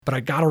but I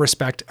gotta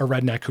respect a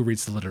redneck who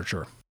reads the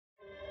literature.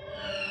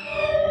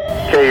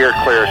 Okay, you're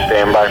clear.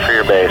 Stand by for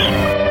your base.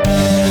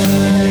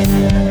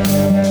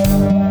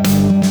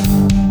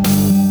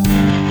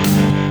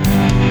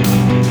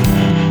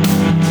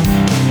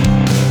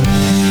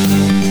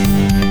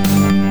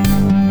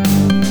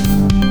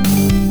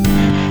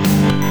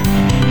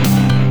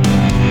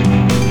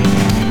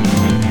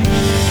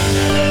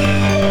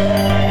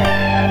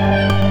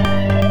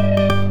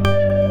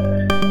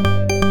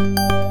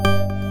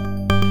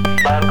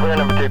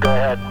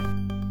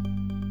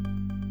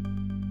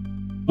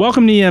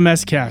 Welcome to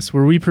EMS Cast,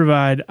 where we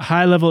provide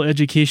high-level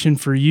education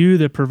for you,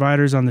 the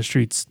providers on the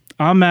streets.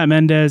 I'm Matt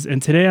Mendez,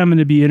 and today I'm going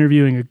to be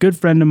interviewing a good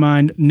friend of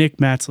mine, Nick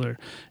Matzler.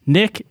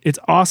 Nick, it's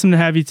awesome to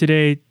have you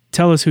today.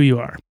 Tell us who you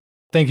are.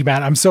 Thank you,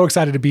 Matt. I'm so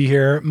excited to be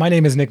here. My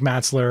name is Nick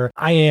Matzler.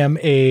 I am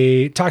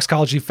a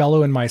toxicology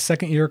fellow in my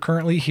second year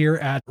currently here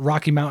at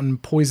Rocky Mountain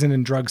Poison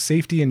and Drug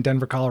Safety in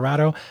Denver,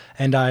 Colorado.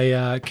 And I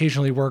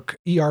occasionally work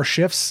ER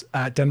shifts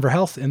at Denver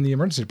Health in the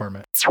emergency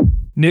department.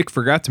 Nick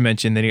forgot to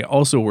mention that he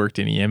also worked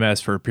in EMS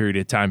for a period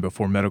of time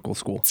before medical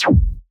school.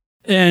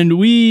 And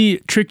we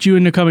tricked you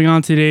into coming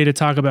on today to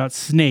talk about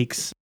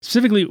snakes.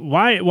 Specifically,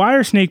 why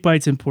are snake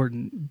bites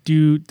important?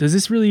 Does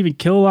this really even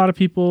kill a lot of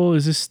people?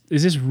 Is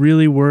this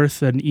really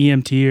worth an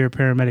EMT or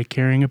paramedic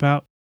caring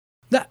about?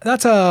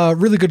 That's a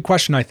really good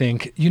question, I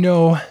think. You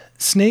know,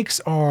 snakes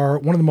are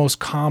one of the most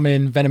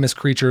common venomous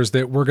creatures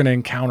that we're going to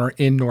encounter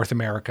in North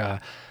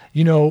America.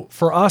 You know,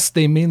 for us,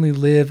 they mainly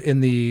live in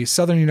the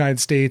southern United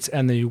States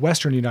and the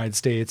western United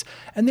States,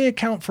 and they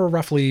account for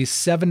roughly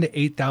 7,000 to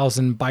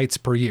 8,000 bites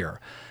per year.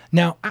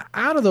 Now,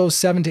 out of those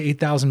 7,000 to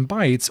 8,000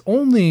 bites,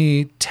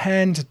 only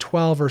 10 to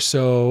 12 or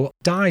so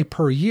die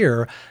per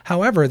year.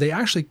 However, they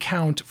actually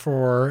count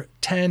for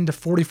 10 to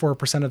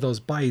 44% of those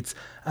bites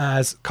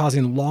as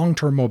causing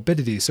long-term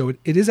morbidity. So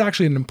it is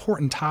actually an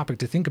important topic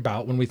to think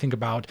about when we think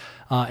about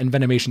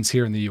envenomations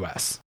here in the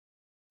U.S.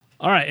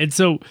 All right. And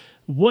so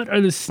what are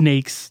the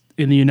snakes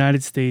in the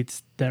United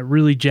States that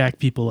really jack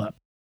people up?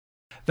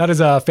 That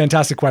is a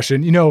fantastic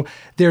question. You know,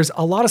 there's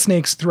a lot of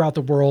snakes throughout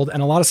the world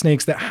and a lot of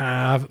snakes that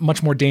have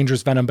much more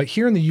dangerous venom. But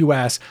here in the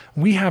US,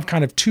 we have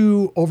kind of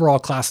two overall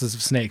classes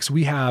of snakes.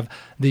 We have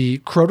the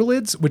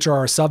crotalids, which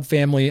are a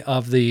subfamily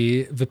of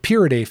the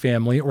Viperidae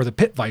family or the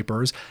pit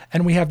vipers.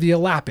 And we have the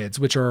elapids,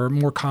 which are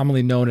more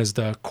commonly known as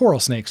the coral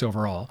snakes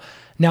overall.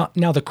 Now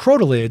the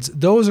crotalids,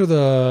 those are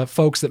the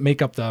folks that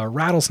make up the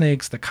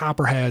rattlesnakes, the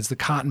copperheads, the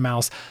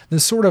cottonmouths, the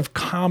sort of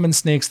common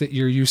snakes that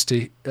you're used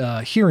to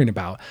hearing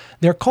about.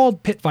 They're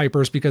called pit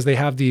vipers because they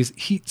have these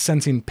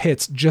heat-sensing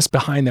pits just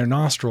behind their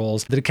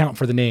nostrils that account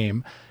for the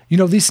name. You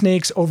know, these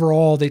snakes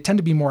overall, they tend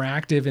to be more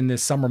active in the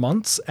summer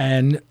months,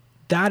 and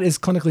that is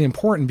clinically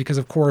important because,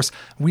 of course,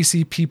 we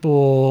see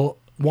people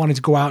wanting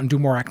to go out and do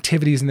more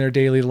activities in their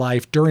daily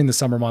life during the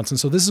summer months. And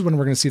so this is when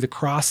we're going to see the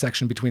cross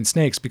section between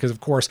snakes because, of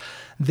course,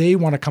 they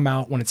want to come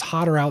out when it's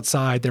hotter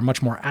outside. They're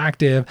much more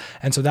active.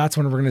 And so that's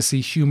when we're going to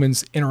see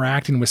humans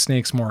interacting with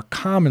snakes more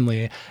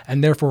commonly.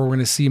 And therefore, we're going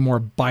to see more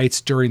bites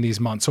during these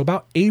months. So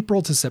about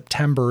April to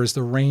September is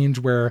the range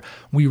where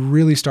we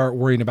really start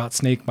worrying about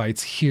snake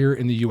bites here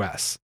in the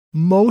US.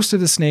 Most of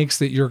the snakes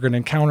that you're going to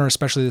encounter,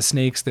 especially the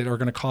snakes that are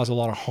going to cause a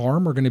lot of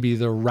harm, are going to be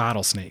the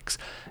rattlesnakes.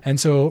 And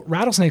so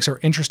rattlesnakes are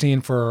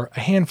interesting for a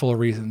handful of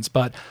reasons,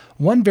 but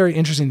one very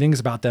interesting thing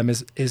about them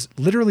is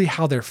literally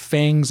how their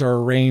fangs are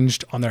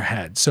arranged on their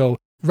head. So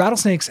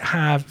rattlesnakes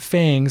have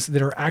fangs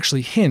that are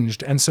actually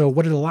hinged. And so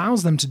what it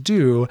allows them to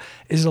do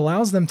is it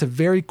allows them to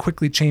very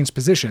quickly change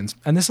positions.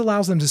 And this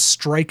allows them to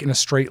strike in a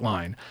straight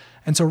line.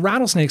 And so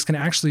rattlesnakes can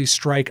actually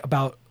strike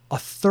about a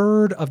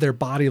third of their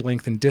body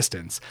length and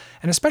distance.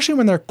 And especially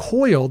when they're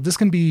coiled, this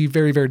can be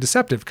very, very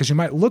deceptive because you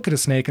might look at a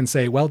snake and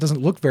say, well, it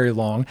doesn't look very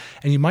long,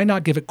 and you might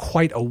not give it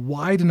quite a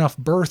wide enough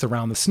berth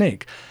around the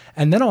snake.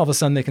 And then all of a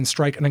sudden they can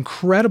strike an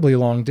incredibly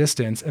long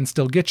distance and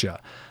still get you.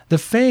 The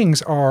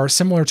fangs are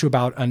similar to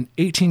about an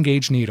 18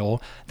 gauge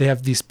needle. They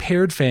have these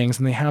paired fangs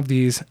and they have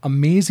these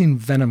amazing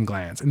venom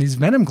glands. And these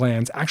venom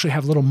glands actually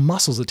have little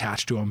muscles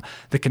attached to them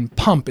that can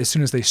pump as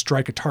soon as they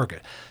strike a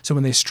target. So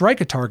when they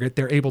strike a target,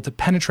 they're able to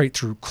penetrate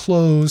through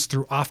clothes,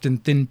 through often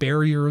thin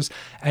barriers,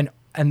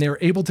 and they're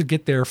able to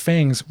get their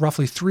fangs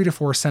roughly 3 to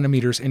 4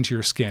 centimeters into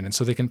your skin. And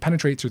so they can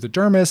penetrate through the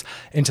dermis,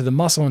 into the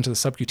muscle, into the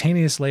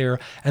subcutaneous layer,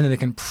 and then they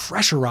can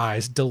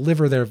pressurize,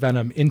 deliver their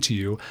venom into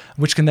you,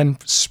 which can then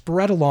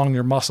spread along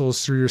your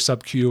muscles through your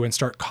subcu and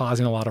start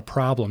causing a lot of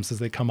problems as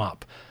they come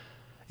up.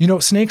 You know,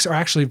 snakes are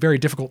actually very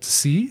difficult to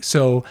see.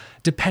 So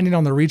depending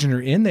on the region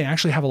you're in, they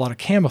actually have a lot of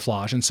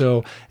camouflage. And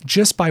so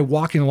just by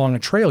walking along a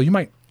trail, you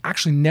might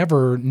actually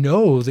never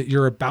know that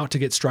you're about to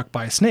get struck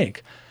by a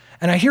snake.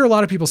 And I hear a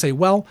lot of people say,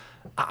 well,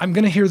 I'm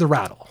going to hear the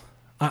rattle.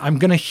 I'm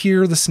going to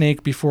hear the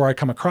snake before I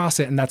come across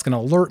it, and that's going to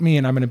alert me,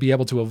 and I'm going to be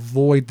able to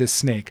avoid this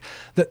snake.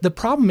 The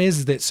problem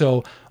is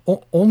that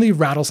only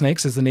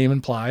rattlesnakes, as the name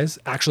implies,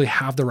 actually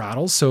have the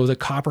rattles. So the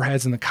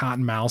copperheads and the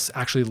cottonmouths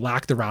actually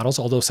lack the rattles,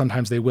 although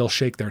sometimes they will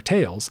shake their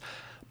tails.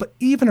 But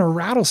even a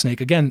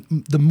rattlesnake, again,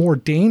 the more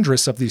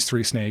dangerous of these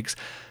three snakes,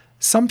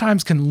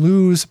 sometimes can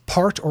lose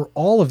part or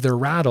all of their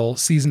rattle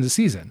season to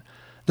season.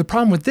 The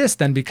problem with this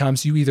then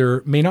becomes you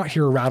either may not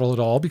hear a rattle at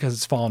all because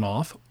it's fallen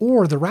off,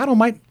 or the rattle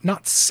might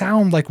not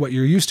sound like what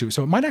you're used to.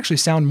 So it might actually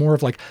sound more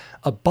of like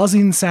a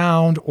buzzing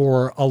sound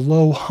or a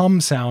low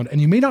hum sound, and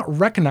you may not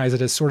recognize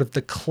it as sort of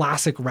the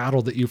classic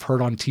rattle that you've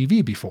heard on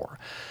TV before.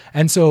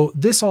 And so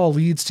this all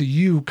leads to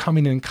you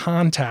coming in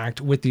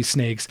contact with these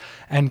snakes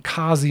and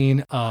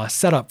causing a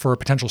setup for a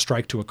potential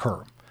strike to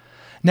occur.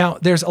 Now,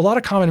 there's a lot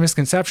of common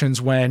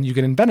misconceptions when you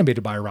get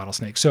envenomated by a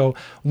rattlesnake. So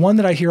one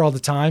that I hear all the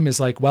time is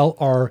like, well,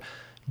 our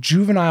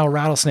juvenile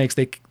rattlesnakes,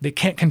 they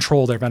can't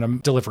control their venom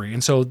delivery.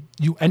 And so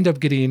you end up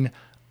getting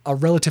a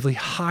relatively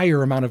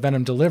higher amount of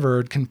venom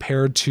delivered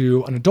compared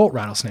to an adult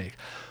rattlesnake.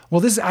 Well,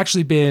 this has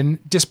actually been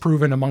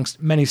disproven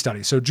amongst many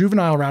studies. So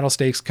juvenile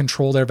rattlesnakes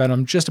control their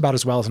venom just about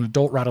as well as an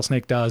adult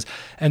rattlesnake does.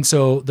 And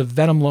so the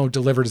venom load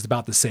delivered is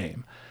about the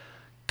same.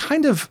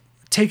 Kind of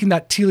taking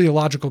that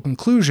teleological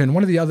conclusion,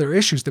 one of the other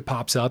issues that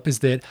pops up is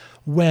that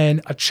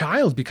when a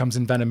child becomes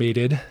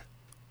envenomated,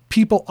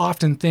 people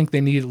often think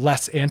they need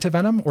less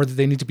antivenom or that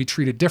they need to be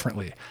treated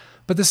differently.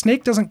 But the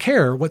snake doesn't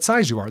care what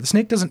size you are. The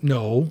snake doesn't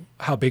know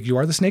how big you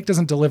are. The snake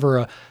doesn't deliver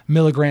a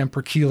milligram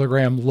per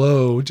kilogram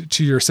load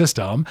to your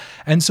system.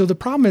 And so the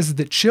problem is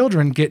that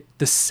children get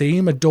the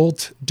same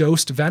adult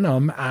dosed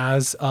venom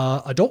as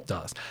adult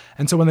does.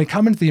 And so when they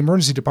come into the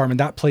emergency department,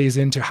 that plays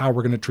into how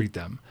we're going to treat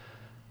them.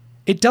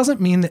 It doesn't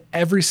mean that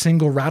every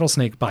single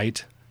rattlesnake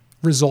bite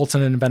results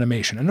in an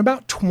envenomation. And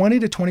about 20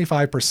 to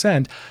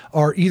 25%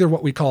 are either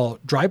what we call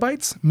dry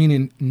bites,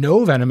 meaning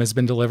no venom has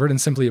been delivered and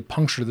simply a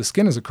puncture to the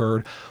skin has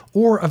occurred,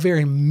 or a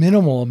very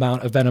minimal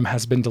amount of venom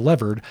has been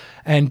delivered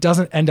and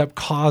doesn't end up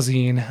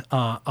causing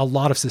a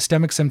lot of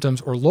systemic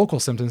symptoms or local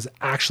symptoms that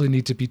actually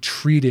need to be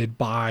treated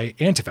by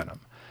antivenom.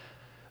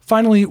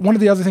 Finally, one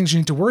of the other things you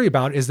need to worry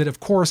about is that, of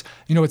course,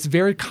 it's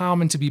very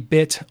common to be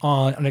bit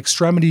on an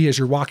extremity as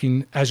you're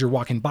walking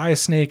by a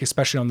snake,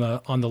 especially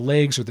on the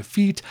legs or the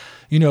feet.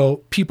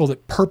 People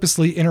that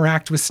purposely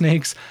interact with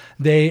snakes,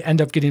 they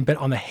end up getting bit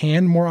on the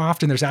hand more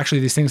often. There's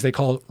actually these things they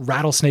call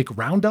rattlesnake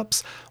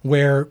roundups,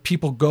 where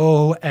people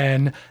go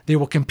and they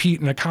will compete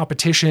in a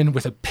competition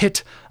with a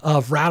pit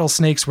of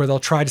rattlesnakes where they'll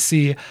try to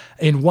see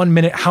in 1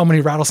 minute how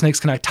many rattlesnakes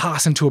can I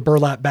toss into a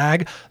burlap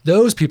bag.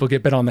 Those people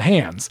get bit on the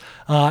hands.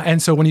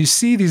 And so when you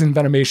see these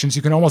envenomations,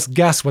 you can almost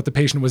guess what the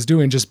patient was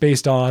doing just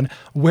based on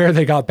where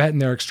they got bit in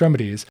their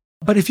extremities.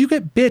 But if you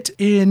get bit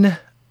in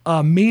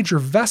a major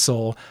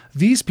vessel,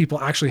 these people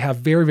actually have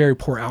very, very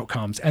poor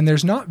outcomes. And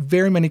there's not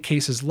very many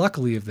cases,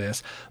 luckily, of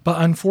this.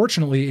 But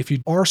unfortunately, if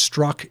you are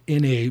struck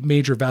in a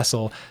major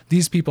vessel,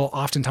 these people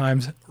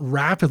oftentimes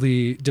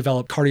rapidly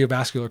develop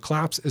cardiovascular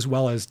collapse as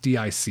well as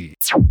DIC.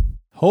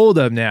 Hold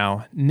up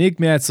now. Nick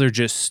Matzler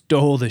just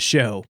stole the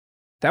show.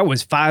 That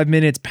was 5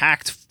 minutes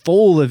packed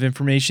full of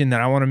information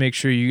that I want to make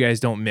sure you guys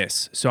don't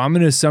miss. So I'm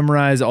going to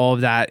summarize all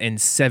of that in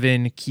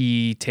 7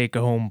 key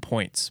take-home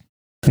points.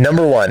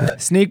 Number 1.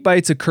 Snake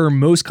bites occur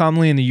most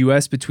commonly in the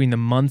U.S. between the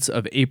months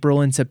of April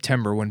and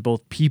September, when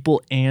both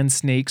people and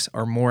snakes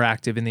are more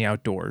active in the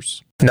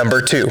outdoors. Number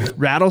 2.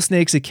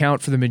 Rattlesnakes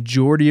account for the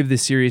majority of the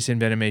serious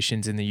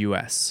envenomations in the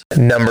U.S.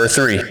 Number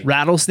 3.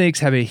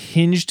 Rattlesnakes have a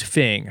hinged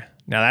fang.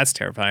 Now that's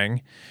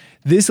terrifying.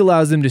 This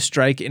allows them to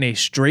strike in a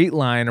straight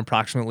line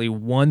approximately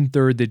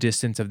 1/3 the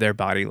distance of their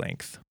body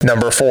length.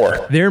 Number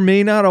 4. There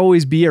may not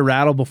always be a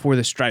rattle before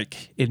the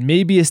strike. It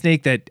may be a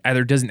snake that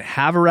either doesn't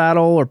have a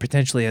rattle or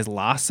potentially has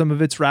lost some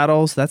of its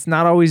rattles. That's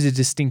not always a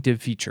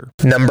distinctive feature.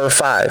 Number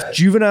 5.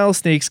 Juvenile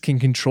snakes can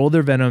control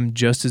their venom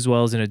just as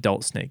well as an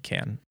adult snake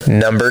can.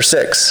 Number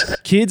 6.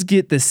 Kids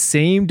get the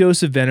same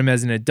dose of venom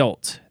as an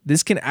adult.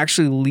 This can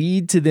actually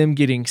lead to them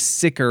getting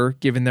sicker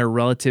given their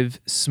relative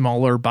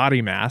smaller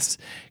body mass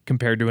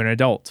compared to an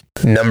adult.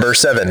 Number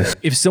 7.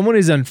 If someone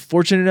is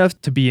unfortunate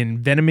enough to be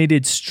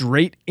envenomated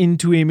straight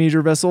into a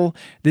major vessel,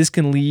 this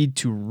can lead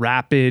to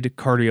rapid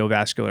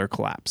cardiovascular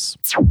collapse.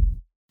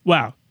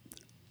 Wow.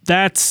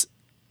 That's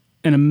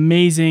an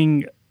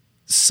amazing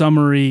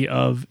summary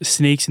of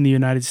snakes in the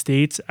United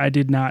States. I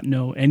did not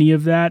know any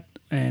of that,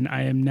 and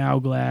I am now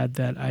glad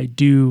that I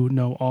do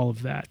know all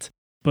of that.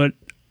 But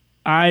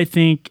I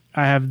think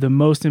I have the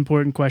most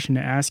important question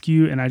to ask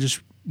you, and I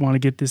just want to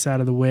get this out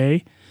of the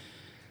way.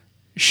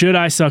 Should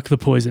I suck the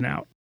poison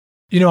out?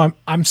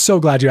 I'm so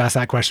glad you asked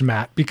that question,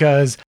 Matt,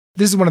 because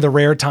this is one of the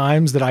rare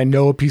times that I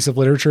know a piece of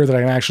literature that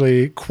I can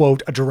actually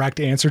quote a direct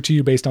answer to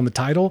you based on the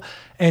title.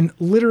 And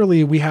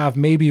literally, we have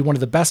maybe one of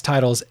the best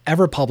titles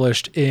ever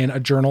published in a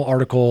journal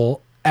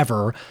article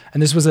ever.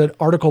 And this was an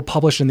article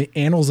published in the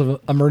Annals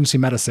of Emergency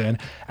Medicine.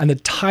 And the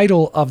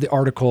title of the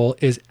article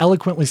is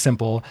eloquently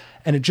simple.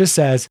 And it just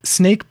says,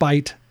 "Snake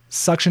bite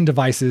suction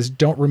devices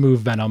don't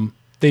remove venom.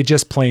 They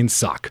just plain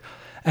suck."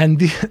 And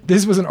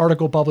this was an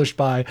article published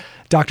by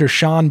Dr.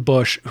 Sean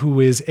Bush, who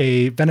is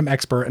a venom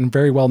expert and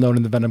very well known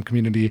in the venom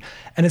community.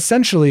 And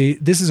essentially,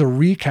 this is a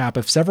recap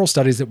of several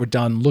studies that were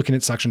done looking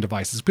at suction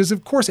devices, because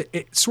of course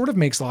it sort of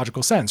makes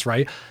logical sense,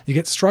 right? You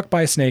get struck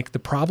by a snake. The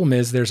problem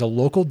is there's a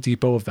local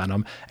depot of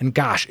venom. And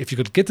gosh, if you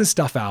could get this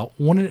stuff out,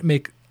 wouldn't it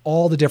make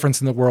all the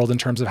difference in the world in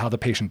terms of how the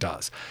patient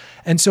does.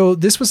 And so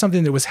this was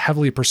something that was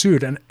heavily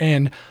pursued.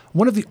 And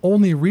one of the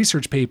only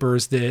research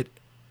papers that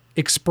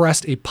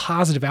expressed a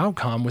positive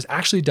outcome was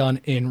actually done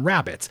in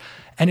rabbits.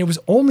 And it was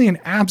only an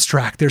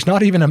abstract. There's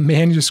not even a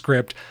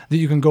manuscript that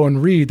you can go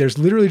and read. There's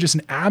literally just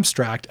an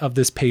abstract of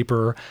this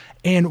paper.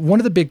 And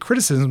one of the big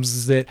criticisms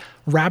is that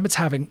rabbits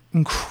have an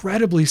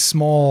incredibly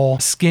small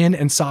skin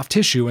and soft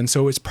tissue. And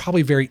so it's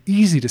probably very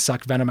easy to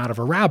suck venom out of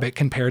a rabbit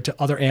compared to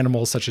other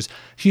animals such as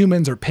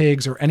humans or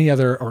pigs or any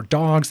other, or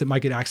dogs that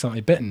might get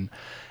accidentally bitten.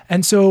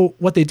 And so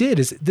what they did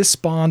is this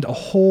spawned a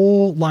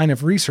whole line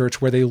of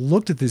research where they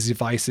looked at these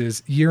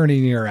devices year in and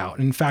year out.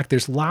 And in fact,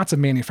 there's lots of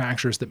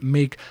manufacturers that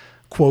make,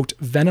 quote,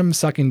 venom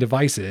sucking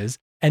devices,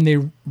 and they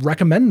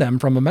recommend them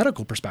from a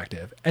medical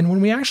perspective. And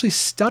when we actually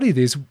study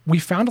these, we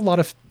found a lot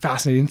of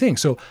fascinating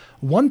things. So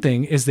one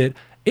thing is that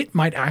it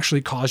might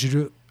actually cause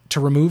you to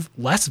remove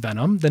less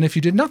venom than if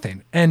you did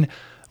nothing. And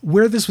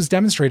where this was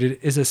demonstrated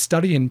is a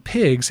study in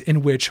pigs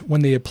in which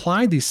when they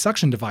applied these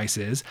suction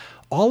devices,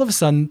 all of a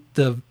sudden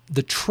the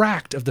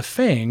tract of the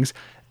fangs,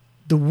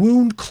 the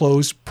wound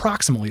closed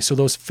proximally. So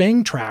those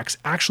fang tracts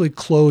actually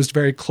closed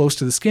very close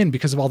to the skin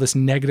because of all this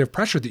negative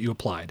pressure that you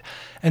applied.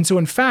 And so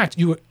in fact,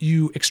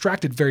 you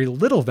extracted very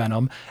little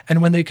venom.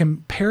 And when they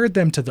compared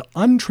them to the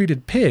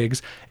untreated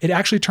pigs, it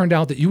actually turned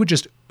out that you would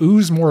just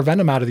ooze more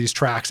venom out of these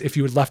tracts if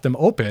you had left them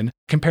open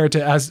compared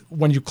to as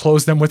when you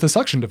close them with a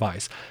suction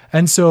device.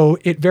 And so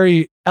it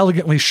very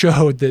elegantly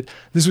showed that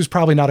this was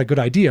probably not a good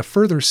idea.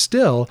 Further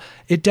still,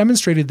 it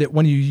demonstrated that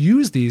when you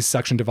use these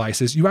suction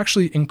devices, you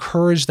actually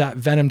encourage that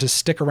venom to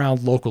stick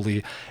around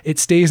locally. It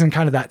stays in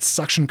kind of that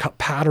suction cup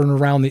pattern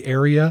around the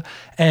area.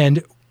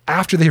 And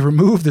after they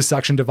remove the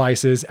suction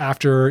devices,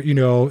 after,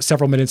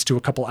 several minutes to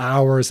a couple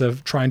hours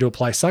of trying to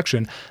apply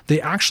suction, they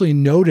actually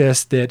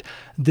noticed that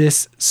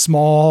this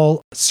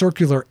small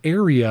circular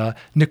area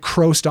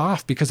necrosed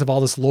off because of all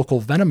this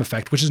local venom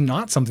effect, which is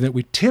not something that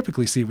we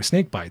typically see with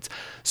snake bites.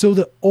 So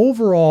the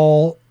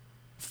overall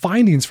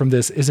findings from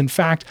this is, in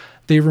fact,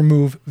 they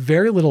remove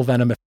very little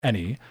venom, if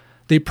any.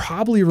 They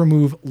probably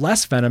remove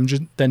less venom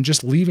than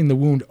just leaving the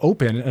wound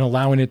open and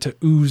allowing it to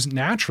ooze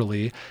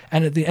naturally.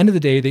 And at the end of the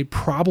day, they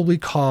probably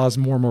cause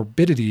more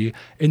morbidity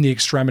in the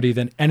extremity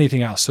than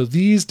anything else. So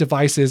these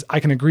devices,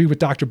 I can agree with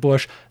Dr.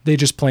 Bush, they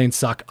just plain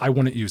suck. I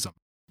wouldn't use them.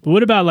 But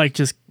what about like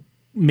just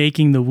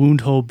making the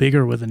wound hole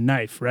bigger with a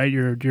knife, right?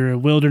 You're a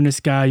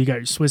wilderness guy. You got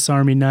your Swiss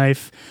Army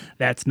knife.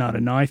 That's not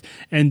a knife.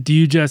 And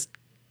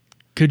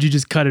could you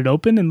just cut it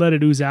open and let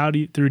it ooze out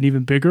through an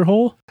even bigger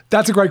hole?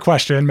 That's a great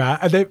question,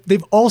 Matt.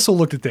 They've also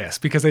looked at this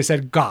because they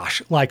said,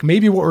 gosh, like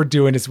maybe what we're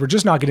doing is we're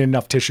just not getting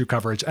enough tissue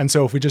coverage. And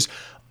so if we just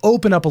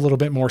open up a little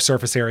bit more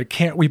surface area,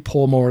 can't we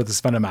pull more of this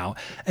venom out?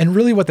 And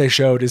really what they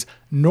showed is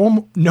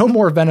no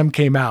more venom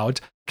came out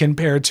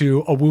compared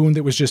to a wound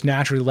that was just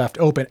naturally left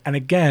open. And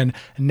again,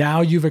 now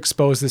you've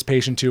exposed this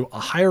patient to a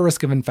higher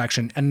risk of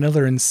infection and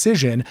another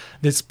incision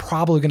that's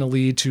probably going to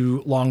lead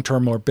to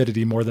long-term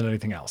morbidity more than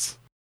anything else.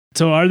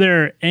 So are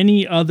there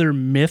any other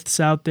myths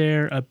out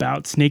there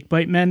about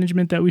snakebite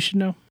management that we should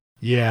know?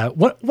 Yeah,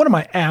 one of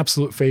my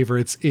absolute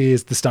favorites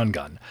is the stun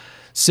gun.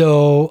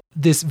 So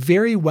this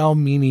very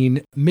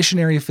well-meaning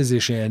missionary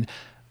physician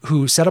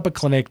who set up a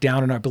clinic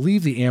down in, I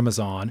believe, the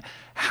Amazon,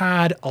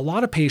 had a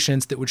lot of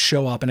patients that would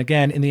show up. And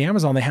again, in the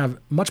Amazon, they have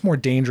much more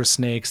dangerous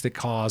snakes that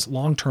cause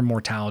long-term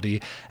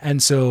mortality.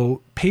 And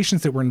so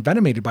patients that were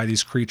envenomated by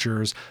these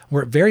creatures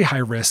were at very high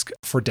risk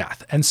for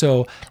death. And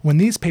so when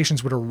these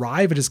patients would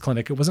arrive at his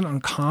clinic, it wasn't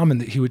uncommon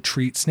that he would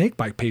treat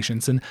snakebite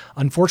patients. And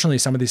unfortunately,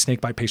 some of these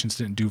snakebite patients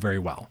didn't do very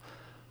well.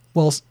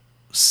 Well,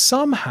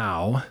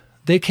 somehow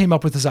they came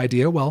up with this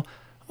idea, well,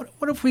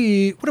 what if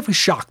we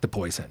shock the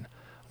poison?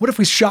 What if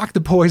we shock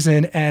the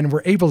poison and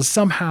we're able to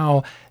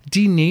somehow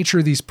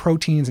denature these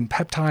proteins and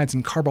peptides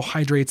and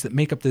carbohydrates that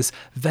make up this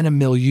venom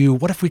milieu?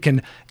 What if we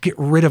can get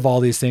rid of all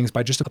these things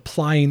by just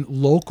applying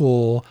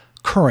local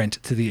current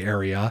to the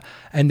area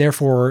and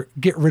therefore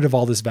get rid of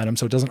all this venom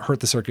so it doesn't hurt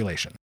the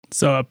circulation?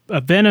 So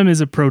a venom is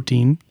a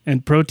protein,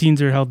 and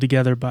proteins are held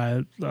together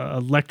by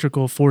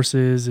electrical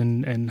forces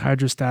and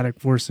hydrostatic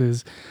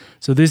forces.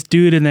 So this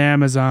dude in the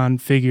Amazon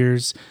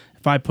figures,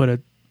 if I put a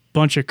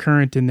bunch of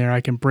current in there,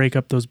 I can break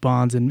up those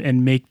bonds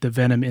and make the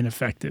venom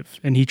ineffective.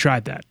 And he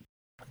tried that.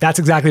 That's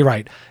exactly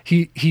right.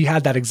 He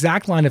had that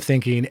exact line of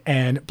thinking,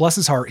 and bless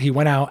his heart, he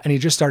went out and he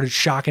just started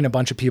shocking a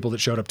bunch of people that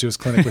showed up to his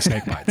clinic with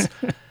snake bites.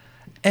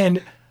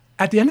 And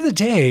at the end of the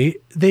day,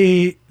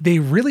 they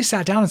really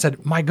sat down and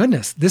said, my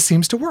goodness, this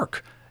seems to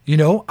work.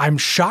 I'm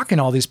shocking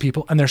all these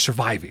people and they're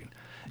surviving.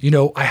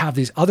 I have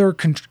these other,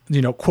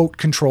 quote,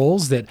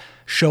 controls that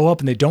show up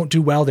and they don't do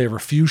well. They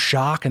refuse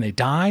shock and they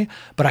die.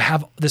 But I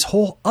have this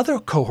whole other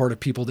cohort of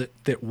people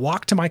that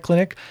walk to my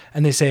clinic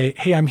and they say,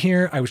 hey, I'm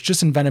here. I was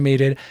just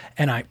envenomated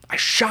and I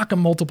shock them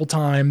multiple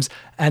times.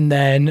 And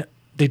then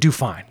they do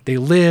fine. They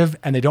live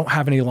and they don't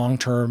have any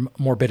long-term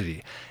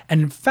morbidity.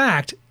 And in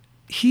fact,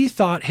 he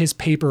thought his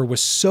paper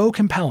was so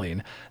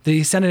compelling that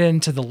he sent it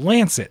into the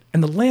Lancet,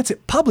 and the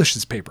Lancet published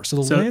his paper.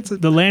 So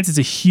the Lancet's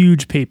a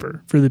huge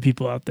paper for the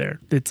people out there.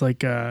 It's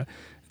like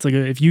It's like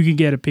if you can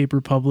get a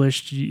paper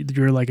published,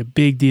 you're like a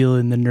big deal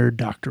in the nerd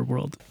doctor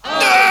world. Where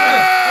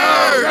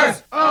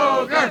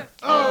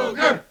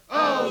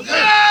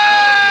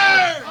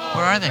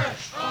are they?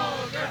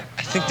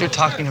 I think they're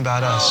talking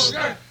about us.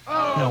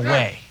 No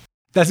way.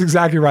 That's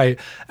exactly right.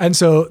 And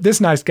so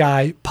this nice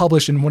guy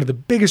published in one of the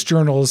biggest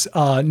journals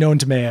known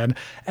to man,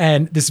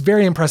 and this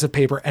very impressive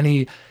paper, and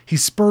he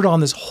spurred on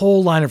this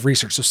whole line of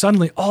research. So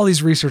suddenly all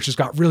these researchers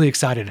got really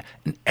excited,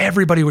 and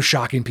everybody was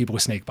shocking people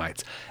with snake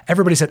bites.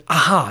 Everybody said,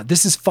 aha,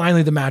 this is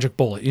finally the magic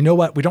bullet. You know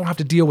what? We don't have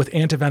to deal with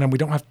antivenom. We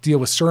don't have to deal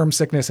with serum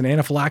sickness and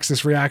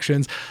anaphylaxis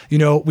reactions.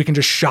 We can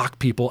just shock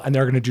people and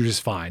they're going to do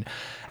just fine.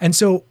 And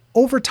so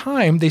over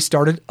time, they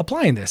started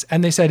applying this,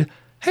 and they said,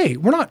 hey,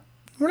 we're not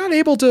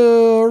able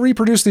to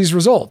reproduce these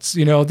results.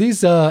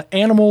 These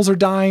animals are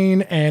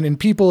dying, and in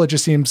people, it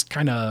just seems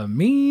kind of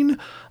mean.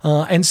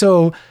 And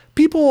so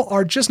people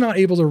are just not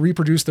able to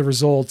reproduce the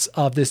results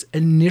of this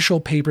initial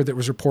paper that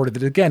was reported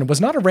that, again,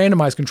 was not a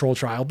randomized control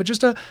trial, but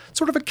just a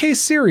sort of a case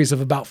series of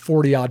about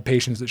 40 odd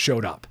patients that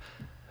showed up.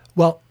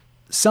 Well,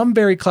 some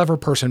very clever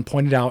person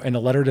pointed out in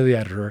a letter to the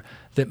editor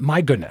that,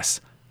 my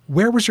goodness,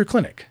 where was your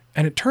clinic?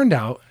 And it turned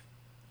out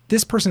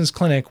this person's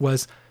clinic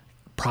was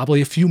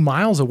probably a few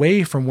miles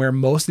away from where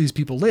most of these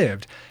people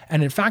lived.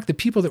 And in fact, the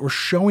people that were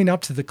showing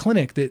up to the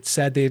clinic that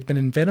said they had been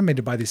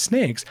envenomated by these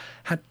snakes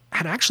had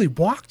actually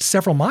walked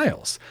several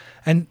miles.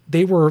 And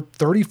they were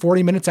 30,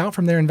 40 minutes out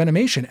from their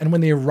envenomation. And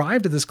when they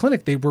arrived at this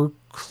clinic, they were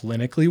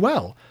clinically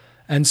well.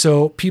 And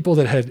so people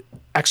that had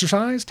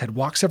exercised, had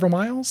walked several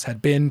miles,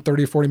 had been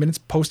 30 or 40 minutes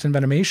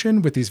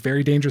post-envenomation with these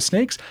very dangerous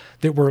snakes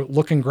that were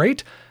looking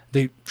great,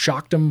 they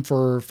shocked them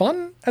for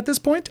fun at this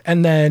point,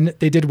 and then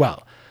they did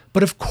well.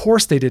 But of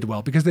course they did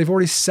well, because they've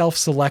already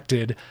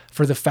self-selected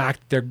for the fact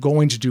that they're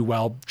going to do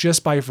well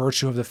just by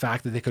virtue of the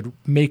fact that they could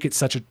make it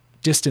such a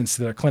distance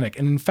to their clinic.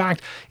 And in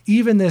fact,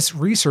 even this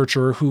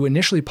researcher who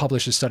initially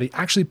published his study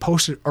actually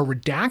posted a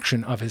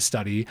redaction of his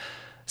study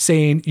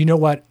saying, you know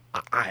what,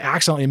 I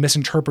accidentally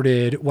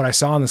misinterpreted what I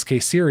saw in this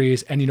case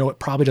series, and it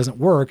probably doesn't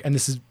work. And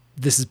this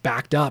is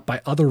backed up by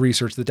other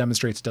research that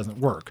demonstrates it doesn't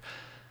work.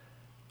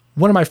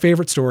 One of my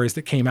favorite stories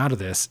that came out of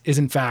this is,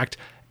 in fact,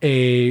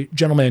 a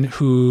gentleman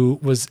who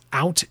was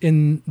out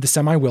in the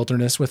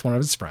semi-wilderness with one of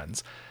his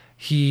friends.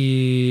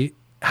 He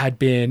had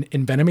been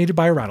envenomated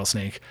by a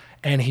rattlesnake,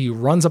 and he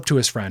runs up to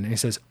his friend and he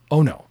says,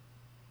 oh no,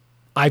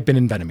 I've been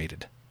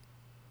envenomated.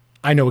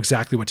 I know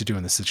exactly what to do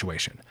in this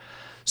situation.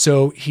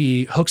 So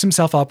he hooks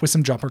himself up with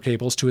some jumper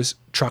cables to his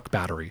truck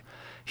battery.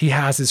 He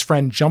has his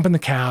friend jump in the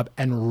cab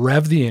and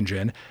rev the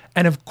engine.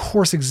 And of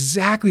course,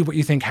 exactly what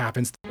you think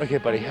happens. Okay,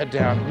 buddy, head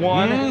down.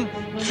 1,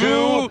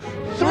 2,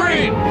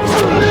 3.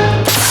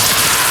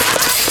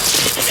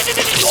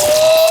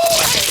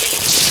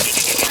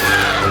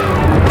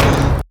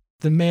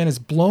 The man is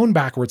blown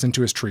backwards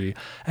into his tree.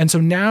 And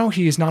so now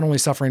he is not only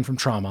suffering from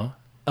trauma,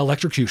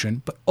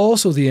 electrocution, but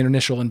also the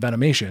initial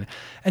envenomation.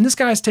 And this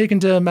guy is taken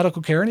to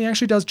medical care, and he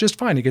actually does just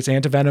fine. He gets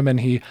antivenom, and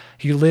he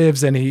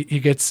lives, and he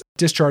gets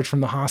discharged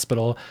from the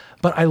hospital.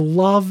 But I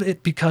love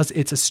it because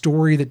it's a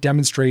story that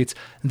demonstrates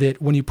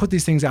that when you put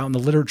these things out in the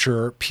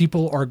literature,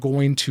 people are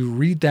going to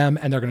read them,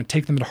 and they're going to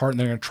take them to heart, and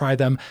they're going to try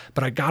them.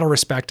 But I got to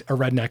respect a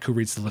redneck who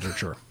reads the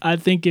literature. I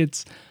think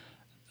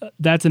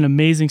that's an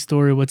amazing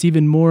story. What's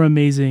even more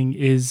amazing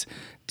is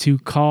to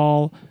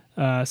call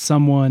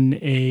someone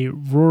a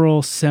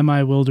rural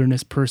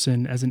semi-wilderness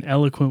person as an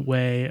eloquent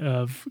way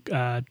of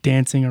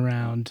dancing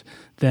around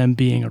them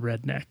being a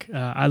redneck.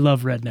 I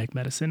love redneck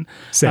medicine.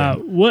 Same.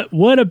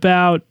 What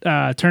about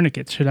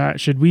tourniquets?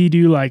 Should we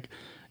do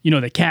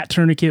the cat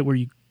tourniquet where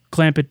you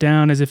clamp it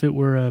down as if it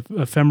were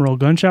a femoral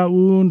gunshot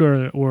wound,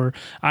 or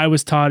I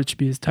was taught it should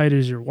be as tight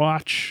as your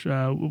watch?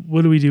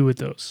 What do we do with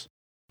those?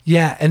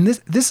 Yeah, and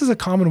this is a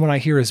common one I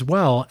hear as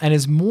well, and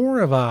is more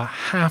of a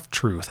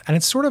half-truth. And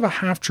it's sort of a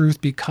half-truth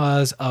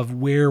because of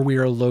where we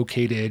are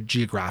located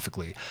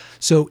geographically.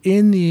 So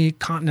in the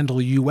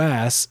continental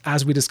U.S.,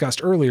 as we discussed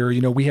earlier,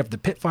 we have the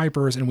pit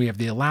vipers and we have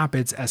the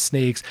elapids as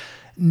snakes.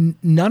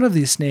 None of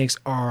these snakes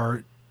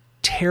are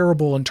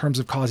terrible in terms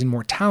of causing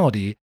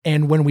mortality.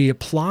 And when we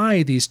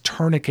apply these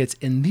tourniquets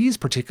in these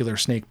particular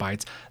snake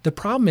bites, the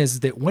problem is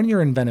that when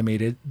you're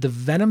envenomated, the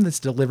venom that's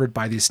delivered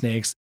by these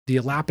snakes, the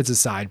elapids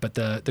aside, but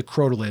the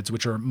crotalids,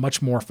 which are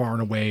much more far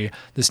and away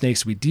the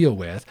snakes we deal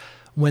with,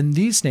 when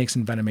these snakes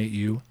envenomate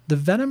you, the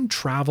venom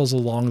travels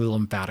along the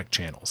lymphatic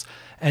channels.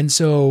 And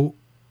so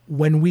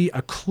when we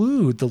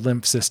occlude the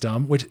lymph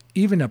system, which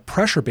even a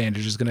pressure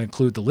bandage is going to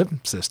include the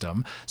lymph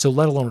system, so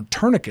let alone a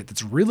tourniquet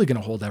that's really going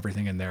to hold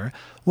everything in there,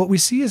 what we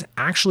see is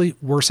actually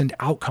worsened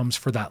outcomes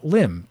for that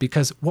limb,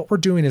 because what we're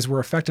doing is we're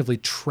effectively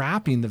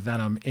trapping the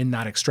venom in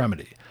that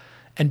extremity.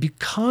 And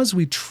because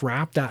we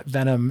trap that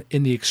venom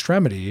in the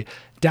extremity,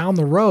 down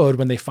the road,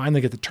 when they finally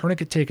get the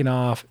tourniquet taken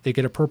off, they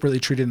get appropriately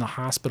treated in the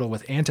hospital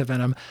with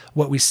antivenom,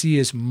 what we see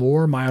is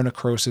more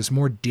myonecrosis,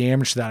 more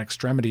damage to that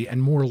extremity,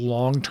 and more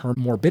long-term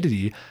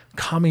morbidity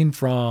coming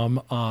from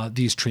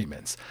these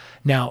treatments.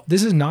 Now,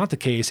 this is not the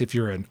case if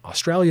you're in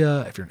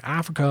Australia, if you're in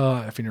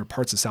Africa, if you're in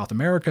parts of South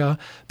America,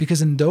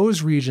 because in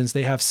those regions,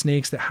 they have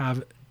snakes that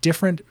have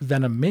different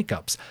venom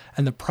makeups.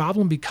 And the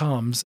problem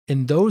becomes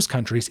in those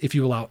countries, if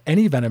you allow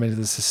any venom into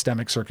the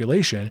systemic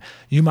circulation,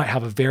 you might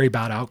have a very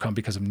bad outcome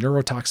because of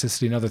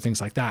neurotoxicity and other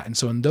things like that. And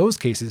so in those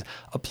cases,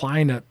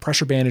 applying a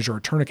pressure bandage or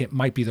a tourniquet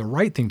might be the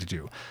right thing to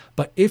do.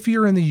 But if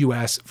you're in the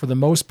US, for the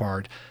most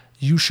part,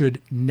 you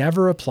should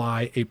never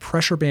apply a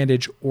pressure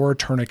bandage or a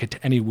tourniquet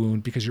to any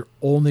wound because you're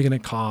only going to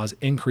cause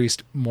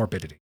increased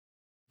morbidity.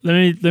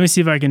 Let me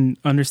see if I can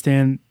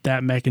understand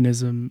that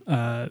mechanism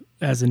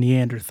as a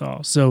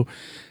Neanderthal. So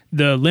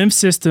the lymph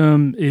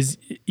system is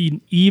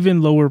an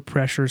even lower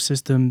pressure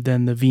system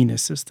than the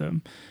venous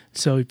system.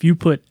 So if you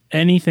put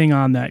anything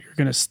on that, you're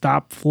going to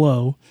stop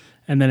flow,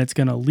 and then it's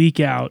going to leak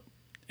out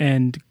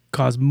and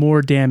cause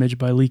more damage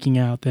by leaking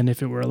out than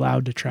if it were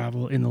allowed to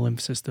travel in the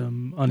lymph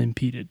system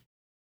unimpeded.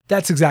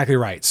 That's exactly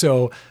right.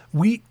 So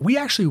we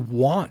actually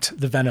want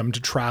the venom to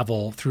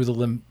travel through the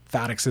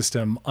lymphatic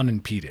system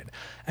unimpeded.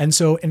 And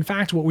so, in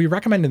fact, what we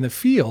recommend in the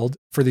field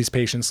for these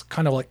patients,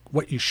 kind of like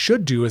what you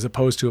should do as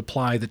opposed to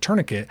apply the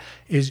tourniquet,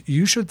 is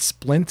you should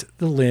splint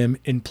the limb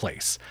in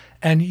place.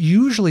 And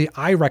usually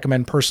I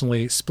recommend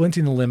personally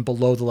splinting the limb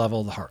below the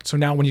level of the heart. So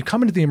now when you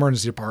come into the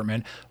emergency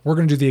department, we're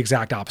going to do the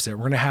exact opposite.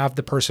 We're going to have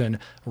the person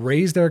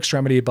raise their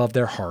extremity above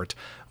their heart.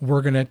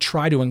 We're going to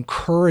try to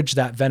encourage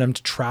that venom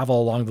to travel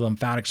along the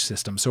lymphatic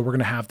system. So we're going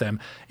to have them,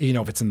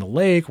 if it's in the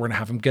leg, we're going to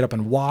have them get up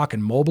and walk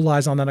and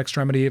mobilize on that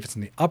extremity. If it's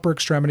in the upper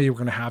extremity, we're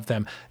going to have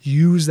them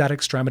use that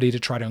extremity to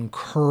try to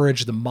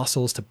encourage the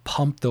muscles to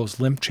pump those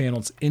lymph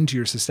channels into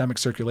your systemic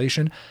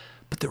circulation.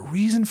 But the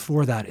reason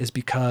for that is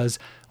because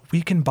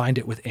we can bind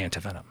it with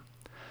antivenom.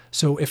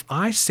 So if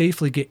I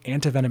safely get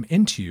antivenom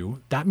into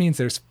you, that means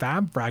there's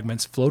fab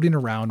fragments floating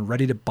around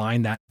ready to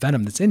bind that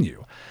venom that's in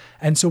you.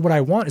 And so what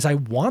I want is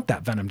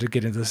that venom to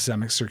get into the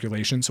systemic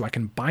circulation so I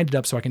can bind it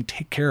up so I can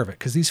take care of it.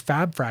 Because these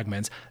fab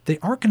fragments, they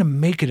aren't going to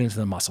make it into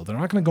the muscle. They're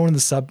not going to go into the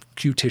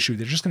sub-Q tissue.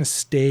 They're just going to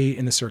stay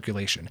in the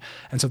circulation.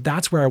 And so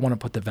that's where I want to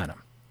put the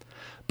venom.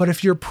 But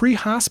if you're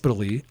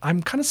pre-hospitally,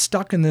 I'm kind of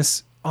stuck in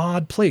this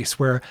odd place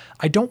where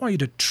I don't want you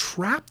to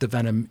trap the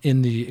venom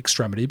in the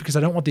extremity because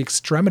I don't want the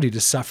extremity to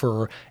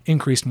suffer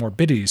increased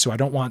morbidity. So I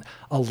don't want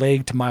a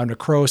leg to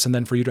myonecrose and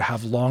then for you to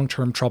have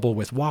long-term trouble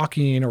with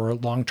walking or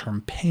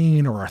long-term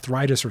pain or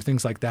arthritis or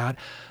things like that.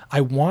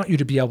 I want you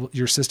to be able,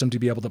 your system to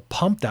be able to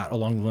pump that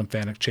along the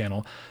lymphatic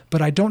channel,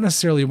 but I don't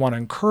necessarily want to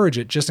encourage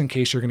it just in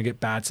case you're going to get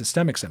bad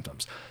systemic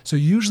symptoms. So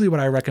usually what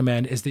I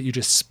recommend is that you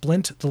just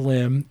splint the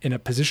limb in a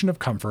position of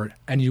comfort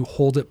and you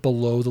hold it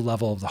below the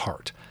level of the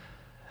heart.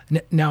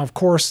 Now, of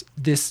course,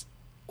 this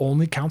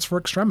only counts for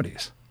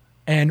extremities.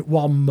 And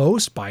while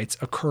most bites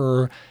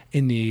occur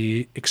in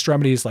the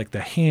extremities like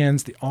the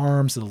hands, the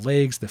arms, the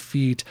legs, the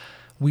feet,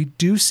 we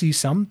do see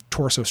some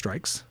torso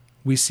strikes.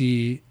 We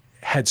see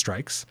head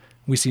strikes.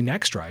 We see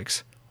neck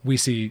strikes. We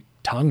see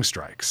tongue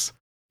strikes.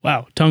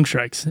 Wow, tongue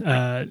strikes.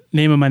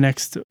 Name of my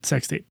next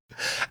sex tape.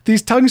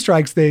 These tongue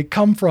strikes, they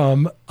come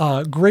from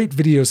great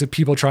videos of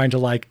people trying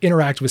to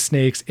interact with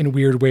snakes in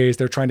weird ways.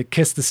 They're trying to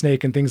kiss the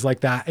snake and things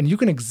like that. And you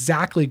can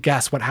exactly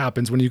guess what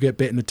happens when you get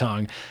bit in the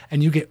tongue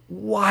and you get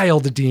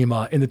wild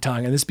edema in the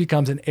tongue. And this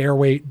becomes an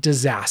airway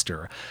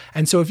disaster.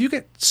 And so if you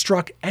get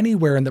struck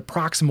anywhere in the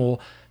proximal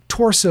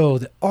torso,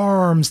 the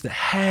arms, the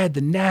head,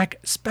 the neck,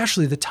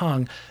 especially the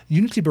tongue,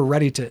 you need to be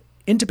ready to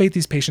intubate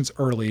these patients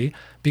early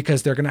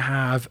because they're going to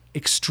have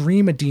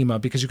extreme edema,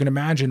 because you can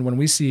imagine when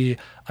we see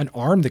an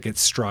arm that gets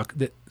struck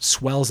that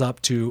swells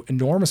up to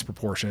enormous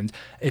proportions,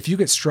 if you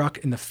get struck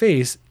in the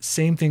face,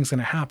 same thing's going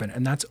to happen.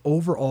 And that's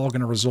overall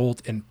going to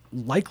result in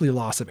likely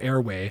loss of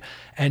airway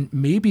and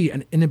maybe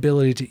an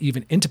inability to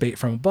even intubate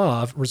from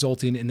above,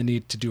 resulting in the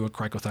need to do a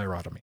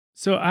cricothyrotomy.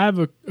 So I have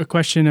a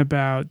question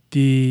about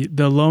the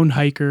lone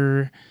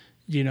hiker,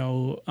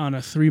 on a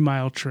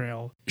 3-mile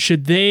trail.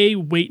 Should they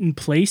wait in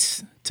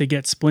place to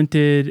get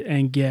splinted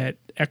and get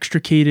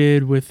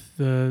extricated with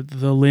the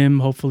limb,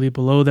 hopefully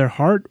below their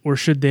heart, or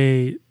should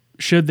they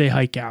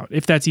hike out,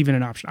 if that's even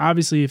an option?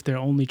 Obviously, if their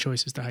only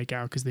choice is to hike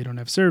out because they don't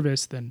have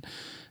service, then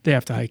they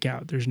have to hike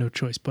out. There's no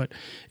choice. But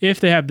if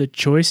they have the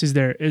choice, is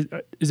there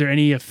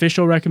any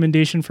official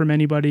recommendation from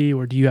anybody,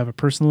 or do you have a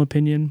personal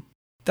opinion?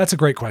 That's a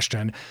great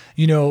question.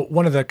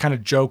 One of the kind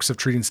of jokes of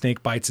treating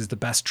snake bites is the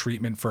best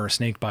treatment for a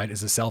snake bite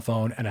is a cell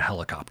phone and a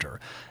helicopter.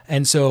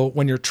 And so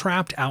when you're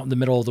trapped out in the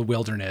middle of the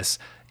wilderness,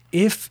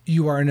 if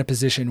you are in a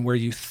position where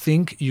you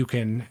think you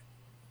can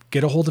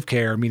get a hold of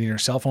care, meaning your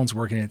cell phone's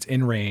working, it's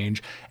in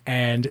range,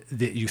 and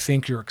that you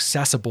think you're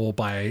accessible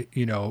by,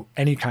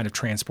 any kind of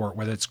transport,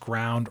 whether it's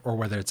ground or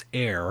whether it's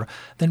air,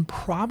 then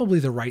probably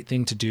the right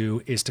thing to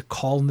do is to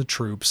call in the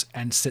troops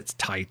and sit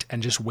tight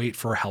and just wait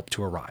for help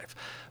to arrive.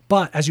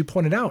 But as you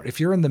pointed out,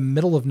 if you're in the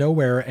middle of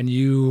nowhere and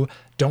you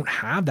don't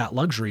have that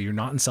luxury, you're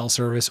not in cell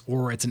service,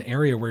 or it's an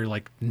area where you're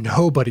like,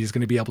 nobody's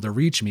going to be able to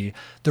reach me,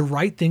 the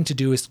right thing to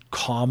do is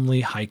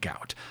calmly hike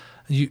out.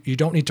 You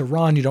don't need to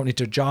run, you don't need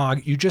to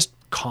jog, you just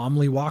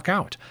calmly walk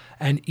out.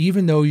 And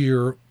even though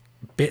you're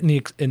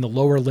bitten in the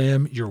lower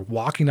limb, you're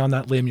walking on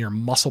that limb, you're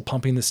muscle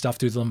pumping the stuff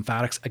through the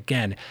lymphatics,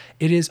 again,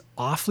 it is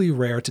awfully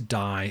rare to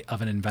die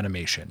of an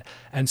envenomation.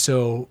 And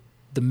so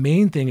the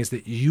main thing is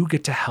that you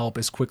get to help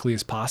as quickly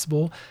as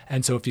possible.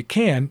 And so if you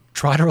can,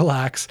 try to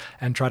relax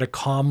and try to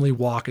calmly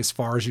walk as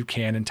far as you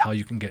can until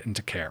you can get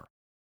into care.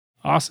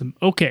 Awesome.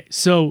 Okay.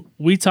 So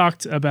we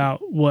talked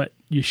about what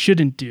you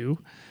shouldn't do.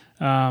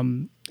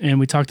 And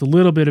we talked a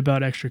little bit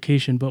about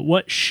extrication, but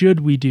what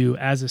should we do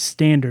as a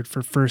standard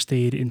for first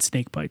aid in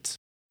snake bites?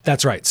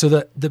 That's right. So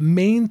the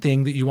main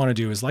thing that you want to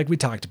do is, like we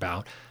talked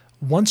about,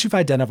 once you've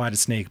identified a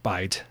snake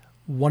bite,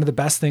 one of the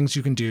best things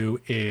you can do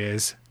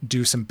is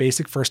do some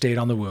basic first aid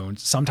on the wound.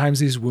 Sometimes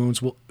these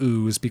wounds will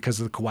ooze because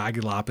of the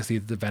coagulopathy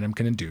that the venom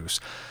can induce.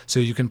 So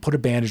you can put a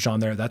bandage on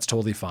there. That's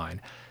totally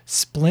fine.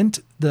 Splint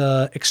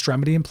the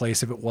extremity in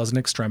place if it was an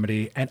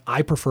extremity, and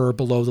I prefer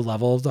below the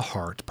level of the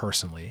heart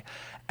personally.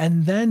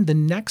 And then the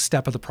next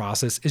step of the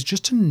process is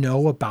just to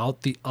know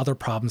about the other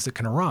problems that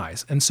can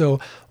arise. And so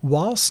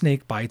while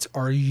snake bites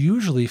are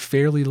usually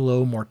fairly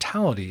low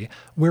mortality,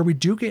 where we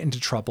do get into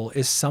trouble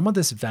is some of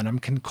this venom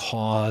can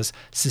cause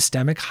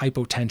systemic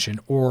hypotension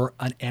or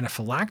an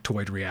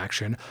anaphylactoid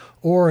reaction,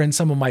 or in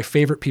some of my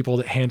favorite people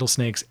that handle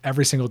snakes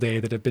every single day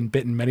that have been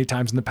bitten many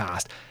times in the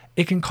past,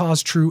 it can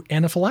cause true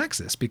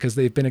anaphylaxis because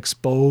they've been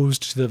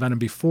exposed to the venom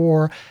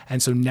before. And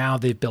so now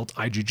they've built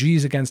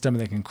IgGs against them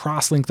and they can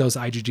cross-link those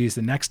IgGs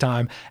the next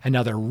time. And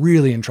now they're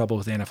really in trouble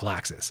with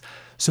anaphylaxis.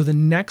 So the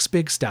next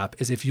big step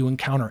is if you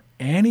encounter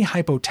any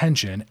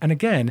hypotension, and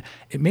again,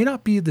 it may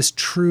not be this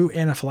true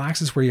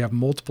anaphylaxis where you have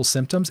multiple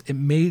symptoms,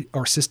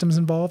 or systems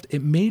involved,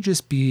 it may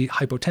just be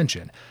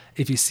hypotension.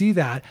 If you see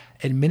that,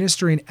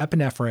 administering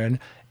epinephrine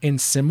in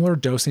similar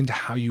dosing to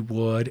how you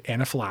would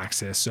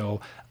anaphylaxis, so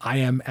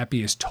IM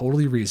epi is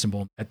totally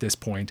reasonable at this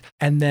point.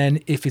 And then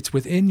if it's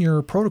within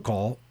your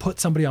protocol, put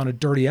somebody on a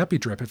dirty epi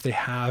drip if they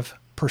have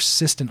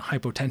persistent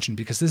hypotension,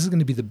 because this is going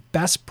to be the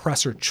best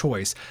pressor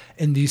choice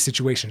in these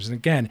situations. And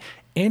again,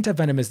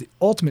 antivenom is the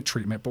ultimate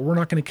treatment, but we're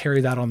not going to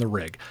carry that on the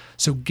rig.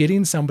 So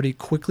getting somebody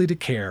quickly to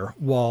care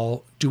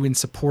while doing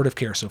supportive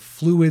care. So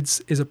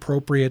fluids is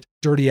appropriate,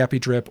 dirty epi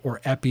drip or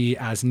epi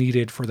as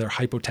needed for their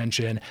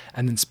hypotension,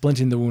 and then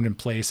splinting the wound in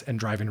place and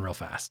driving real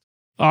fast.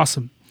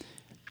 Awesome.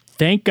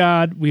 Thank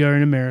God we are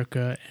in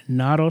America and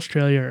not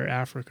Australia or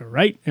Africa,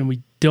 right? And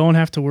we don't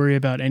have to worry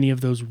about any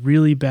of those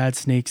really bad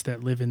snakes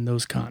that live in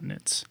those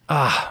continents.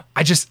 I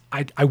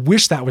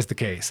wish that was the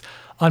case.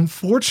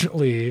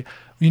 Unfortunately,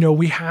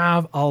 we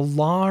have a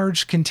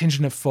large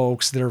contingent of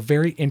folks that are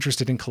very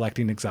interested in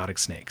collecting exotic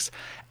snakes.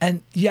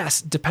 And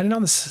yes, depending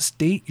on the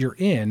state you're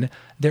in,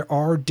 there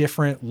are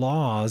different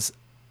laws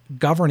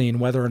governing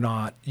whether or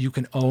not you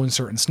can own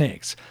certain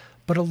snakes.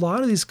 But a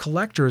lot of these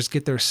collectors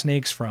get their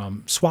snakes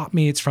from swap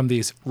meets, from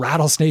these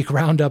rattlesnake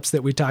roundups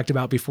that we talked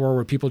about before,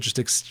 where people just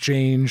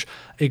exchange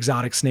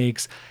exotic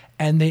snakes,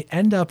 and they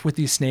end up with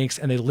these snakes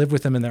and they live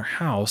with them in their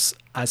house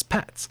as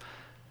pets.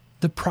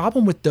 The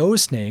problem with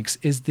those snakes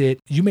is that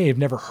you may have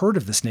never heard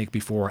of the snake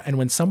before, and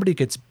when somebody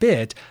gets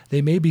bit,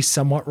 they may be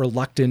somewhat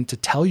reluctant to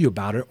tell you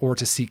about it or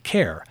to seek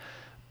care.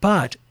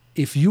 But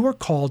if you are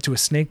called to a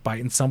snake bite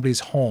in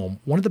somebody's home,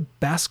 one of the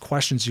best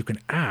questions you can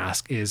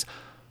ask is,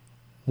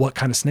 what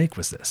kind of snake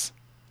was this?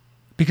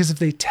 Because if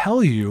they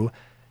tell you,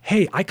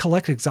 hey, I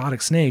collect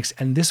exotic snakes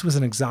and this was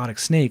an exotic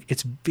snake,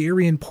 it's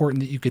very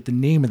important that you get the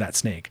name of that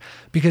snake.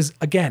 Because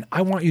again,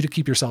 I want you to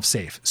keep yourself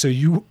safe. So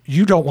you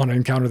don't want to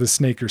encounter the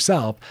snake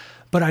yourself,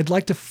 but I'd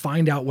like to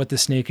find out what the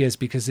snake is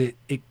because it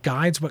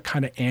guides what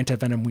kind of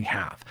antivenom we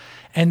have.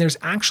 And there's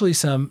actually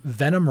some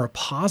venom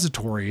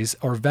repositories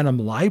or venom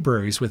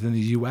libraries within the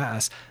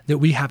US that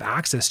we have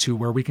access to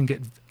where we can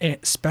get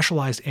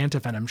specialized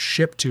antivenom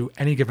shipped to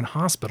any given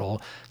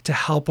hospital to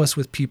help us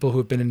with people who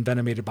have been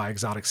envenomated by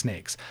exotic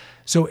snakes.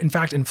 So in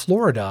fact, in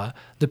Florida,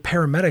 the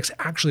paramedics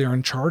actually are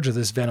in charge of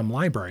this venom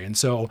library. And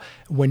so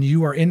when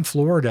you are in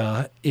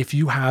Florida, if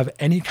you have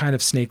any kind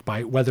of snake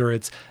bite, whether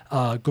it's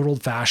a good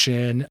old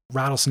fashioned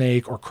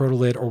rattlesnake or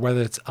crotolid, or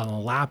whether it's an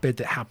elapid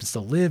that happens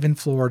to live in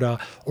Florida,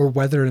 or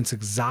whether it's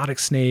exotic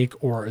snake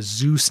or a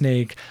zoo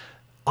snake,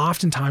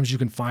 oftentimes you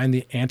can find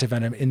the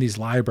antivenom in these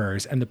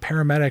libraries, and the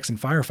paramedics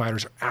and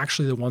firefighters are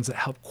actually the ones that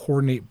help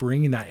coordinate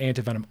bringing that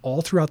antivenom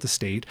all throughout the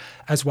state,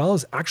 as well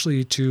as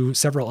actually to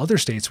several other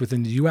states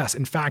within the US.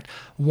 In fact,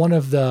 one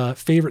of the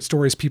favorite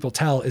stories people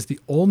tell is the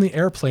only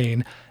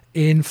airplane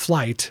in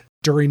flight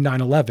during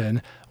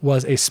 9/11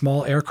 was a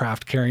small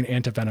aircraft carrying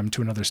antivenom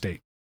to another state.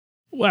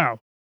 Wow.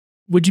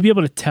 Would you be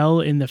able to tell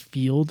in the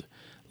field,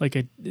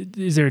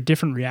 is there a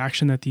different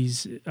reaction that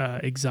these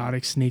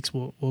exotic snakes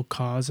will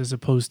cause as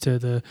opposed to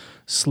the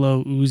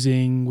slow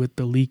oozing with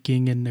the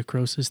leaking and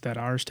necrosis that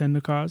ours tend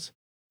to cause?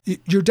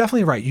 You're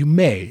definitely right. You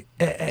may,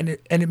 and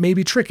it may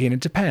be tricky, and it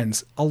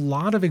depends. A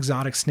lot of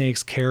exotic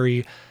snakes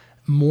carry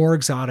more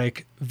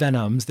exotic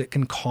venoms that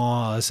can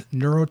cause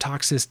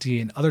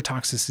neurotoxicity and other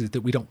toxicities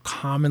that we don't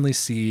commonly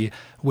see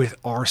with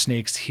our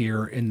snakes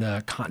here in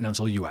the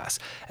continental US.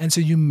 And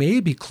so you may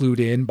be clued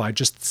in by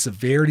just the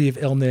severity of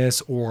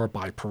illness or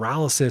by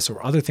paralysis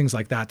or other things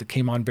like that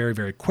came on very,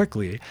 very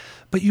quickly,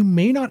 but you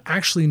may not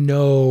actually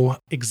know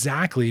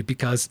exactly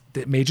because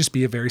it may just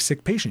be a very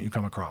sick patient you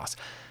come across.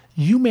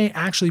 you may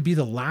actually be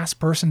the last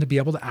person to be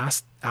able to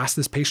ask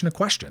this patient a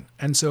question.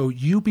 And so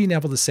you being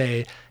able to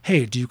say,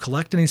 hey, do you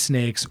collect any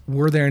snakes?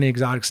 Were there any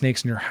exotic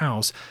snakes in your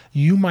house?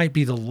 You might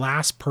be the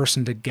last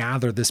person to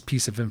gather this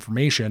piece of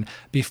information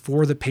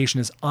before the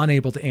patient is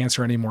unable to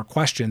answer any more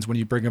questions when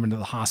you bring them into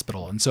the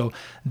hospital. And so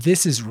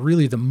this is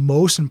really the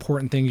most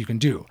important thing you can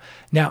do.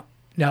 Now,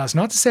 it's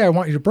not to say I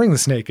want you to bring the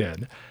snake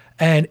in.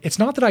 And it's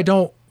not that I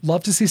don't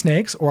love to see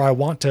snakes or I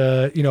want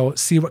to,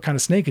 see what kind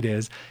of snake it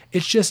is.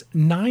 It's just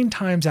 9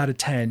 times out of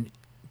 10,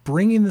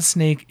 bringing the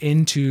snake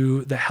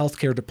into the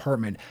healthcare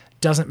department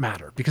doesn't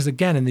matter. Because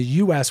again, in the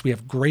US, we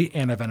have great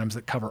antivenoms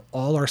that cover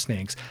all our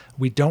snakes.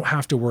 We don't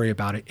have to worry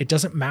about it. It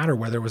doesn't matter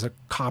whether it was a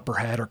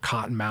copperhead or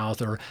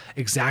cottonmouth or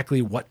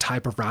exactly what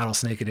type of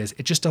rattlesnake it is.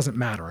 It just doesn't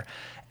matter.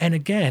 And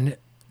again,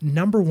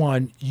 number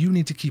one, you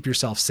need to keep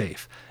yourself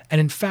safe. And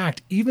in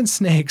fact, even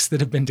snakes that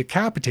have been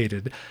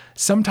decapitated,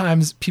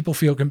 sometimes people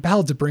feel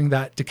compelled to bring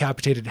that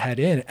decapitated head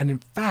in. And in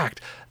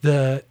fact,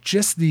 the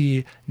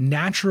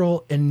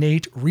natural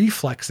innate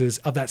reflexes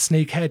of that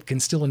snake head can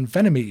still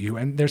envenomate you.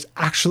 And there's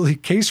actually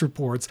case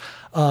reports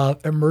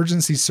of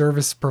emergency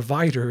service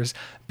providers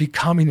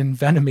becoming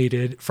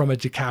envenomated from a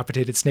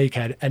decapitated snake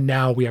head. And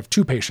now we have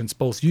 2 patients,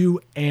 both you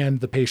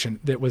and the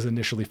patient that was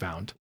initially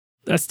found.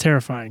 That's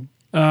terrifying.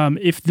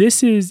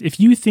 If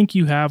you think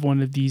you have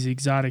one of these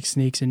exotic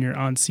snakes and you're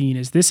on scene,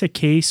 is this a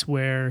case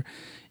where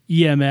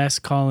EMS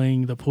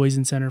calling the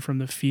poison center from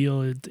the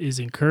field is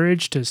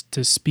encouraged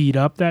to speed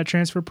up that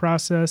transfer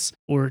process,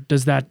 or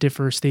does that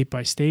differ state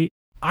by state?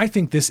 I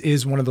think this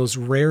is one of those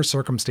rare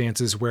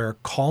circumstances where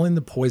calling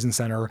the poison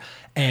center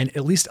and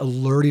at least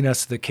alerting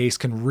us to the case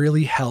can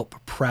really help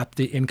prep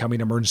the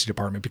incoming emergency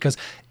department. Because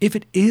if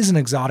it is an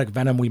exotic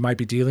venom we might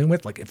be dealing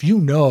with, like if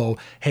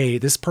hey,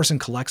 this person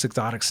collects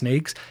exotic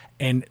snakes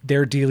and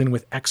they're dealing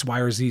with X, Y,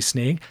 or Z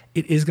snake,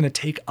 it is going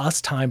to take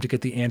us time to get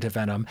the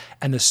antivenom.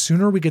 And the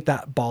sooner we get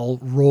that ball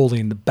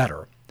rolling, the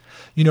better.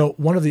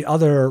 One of the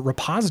other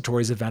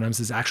repositories of venoms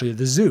is actually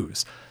the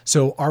zoos.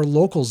 So our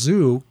local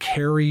zoo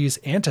carries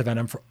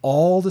antivenom for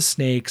all the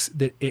snakes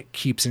that it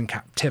keeps in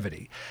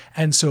captivity.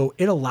 And so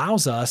it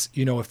allows us,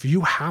 if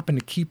you happen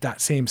to keep that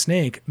same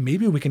snake,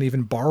 maybe we can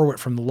even borrow it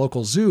from the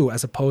local zoo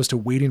as opposed to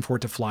waiting for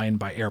it to fly in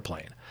by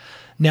airplane.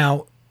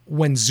 Now,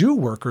 when zoo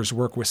workers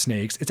work with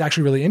snakes, it's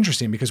actually really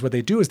interesting because what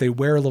they do is they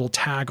wear a little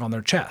tag on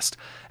their chest.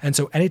 And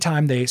so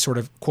anytime they sort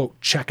of,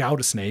 quote, check out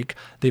a snake,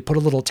 they put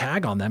a little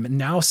tag on them. And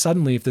now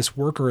suddenly, if this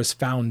worker is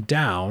found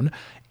down,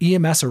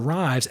 EMS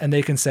arrives and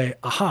they can say,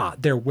 aha,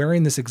 they're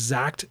wearing this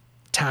exact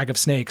tag of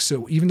snakes.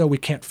 So even though we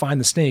can't find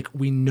the snake,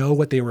 we know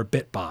what they were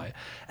bit by.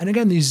 And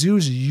again, these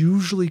zoos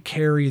usually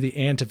carry the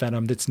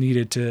antivenom that's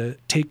needed to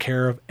take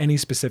care of any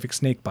specific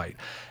snake bite.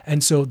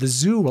 And so the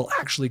zoo will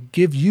actually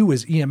give you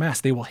as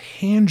EMS, they will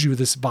hand you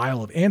this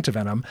vial of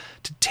antivenom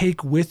to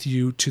take with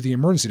you to the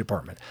emergency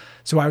department.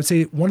 So I would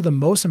say one of the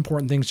most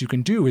important things you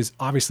can do is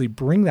obviously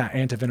bring that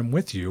antivenom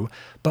with you,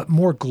 but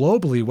more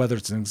globally, whether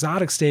it's an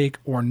exotic snake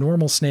or a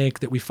normal snake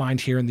that we find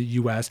here in the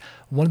US,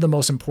 one of the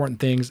most important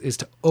things is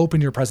to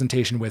open your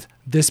presentation with,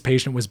 this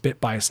patient was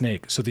bit by a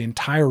snake. So the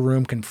entire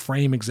room can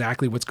frame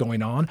exactly what's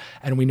going on,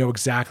 and we know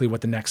exactly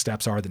what the next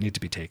steps are that need to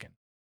be taken.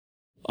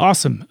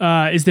 Awesome.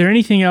 Is there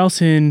anything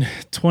else in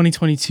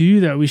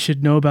 2022 that we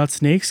should know about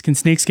snakes? Can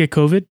snakes get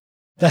COVID?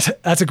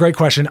 That's a great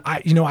question.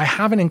 I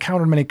haven't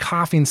encountered many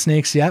coughing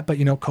snakes yet, but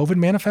COVID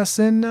manifests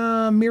in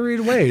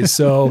myriad ways.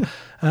 So,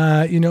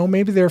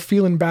 maybe they're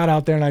feeling bad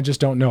out there and I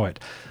just don't know it.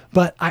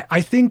 But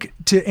I think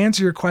to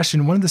answer your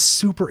question, one of the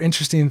super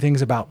interesting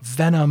things about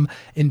venom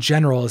in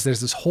general is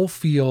there's this whole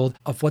field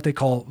of what they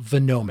call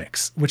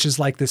venomics, which is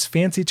like this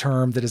fancy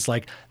term that is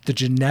like the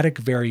genetic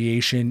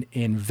variation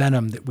in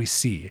venom that we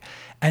see.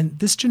 And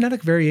this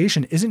genetic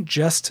variation isn't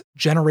just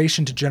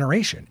generation to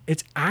generation.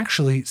 It's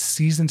actually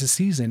season to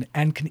season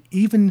and can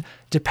even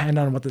depend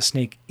on what the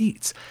snake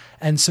eats.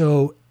 And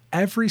so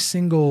every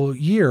single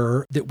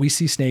year that we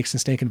see snakes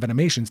and snake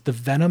envenomations, the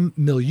venom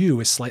milieu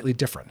is slightly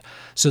different.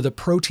 So the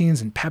proteins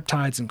and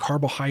peptides and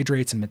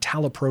carbohydrates and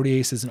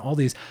metalloproteases and all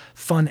these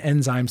fun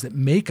enzymes that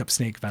make up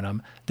snake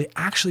venom, they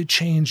actually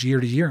change year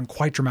to year in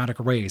quite dramatic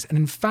ways. And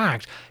in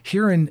fact,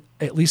 here in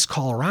at least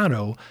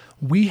Colorado,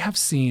 we have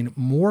seen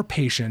more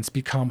patients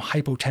become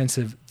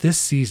hypotensive this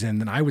season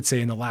than I would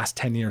say in the last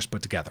 10 years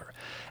put together.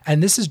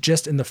 And this is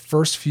just in the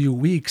first few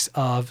weeks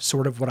of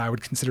sort of what I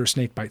would consider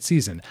snakebite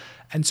season.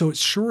 And so it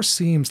sure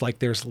seems like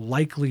there's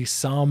likely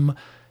some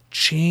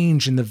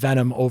change in the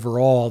venom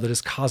overall that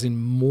is causing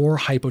more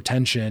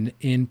hypotension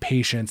in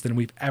patients than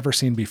we've ever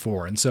seen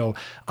before. And so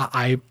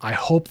I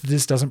hope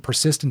this doesn't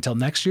persist until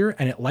next year,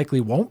 and it likely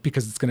won't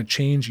because it's going to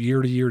change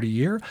year to year to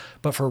year.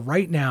 But for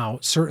right now,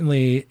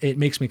 certainly it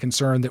makes me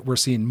concerned that we're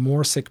seeing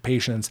more sick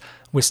patients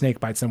with snake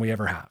bites than we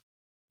ever have.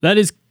 That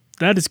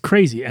is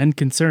crazy and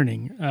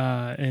concerning.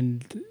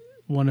 And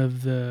one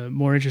of the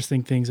more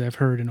interesting things I've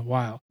heard in a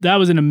while. That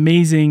was an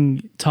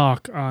amazing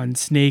talk on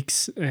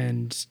snakes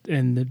and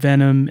the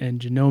venom and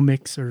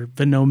genomics or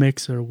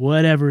venomics or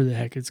whatever the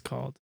heck it's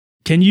called.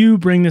 Can you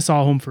bring this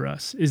all home for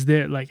us? Is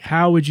there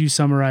how would you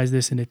summarize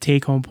this into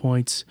take-home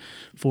points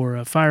for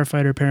a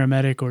firefighter,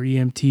 paramedic, or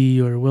EMT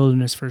or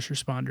wilderness first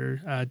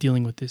responder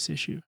dealing with this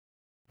issue?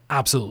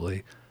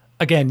 Absolutely.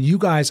 Again, you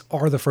guys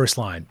are the first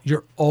line.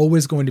 You're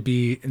always going to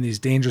be in these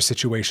dangerous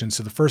situations.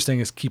 So the first thing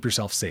is keep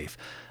yourself safe.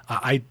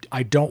 I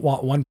don't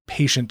want one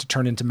patient to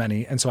turn into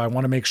many. And so I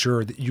want to make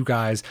sure that you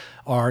guys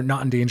are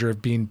not in danger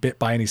of being bit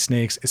by any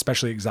snakes,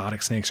 especially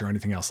exotic snakes or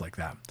anything else like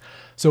that.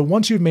 So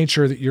once you've made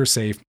sure that you're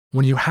safe,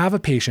 when you have a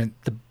patient,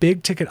 the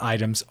big ticket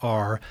items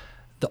are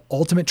the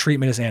ultimate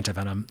treatment is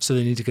antivenom. So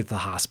they need to get to the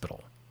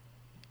hospital.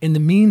 In the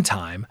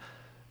meantime,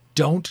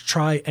 don't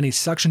try any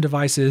suction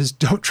devices.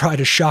 Don't try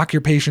to shock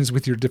your patients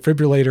with your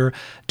defibrillator.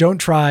 Don't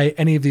try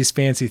any of these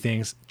fancy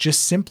things.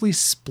 Just simply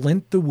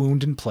splint the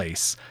wound in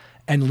place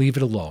and leave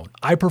it alone.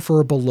 I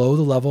prefer below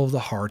the level of the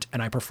heart,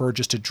 and I prefer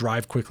just to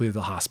drive quickly to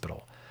the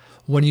hospital.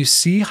 When you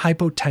see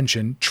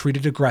hypotension, treat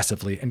it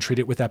aggressively and treat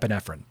it with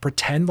epinephrine.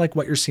 Pretend like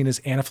what you're seeing is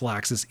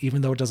anaphylaxis,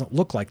 even though it doesn't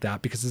look like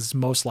that, because this is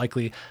most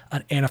likely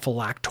an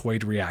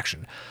anaphylactoid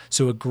reaction.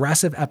 So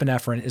aggressive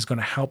epinephrine is going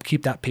to help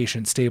keep that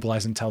patient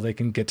stabilized until they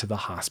can get to the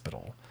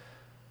hospital.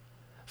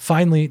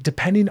 Finally,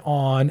 depending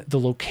on the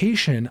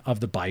location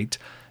of the bite,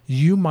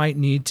 you might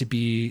need to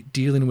be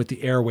dealing with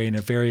the airway in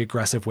a very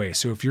aggressive way.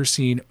 So if you're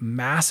seeing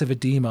massive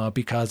edema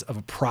because of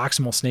a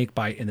proximal snake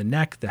bite in the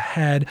neck, the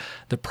head,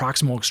 the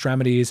proximal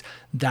extremities,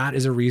 that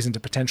is a reason to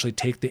potentially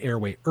take the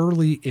airway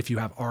early if you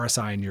have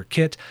RSI in your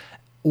kit,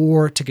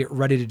 or to get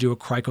ready to do a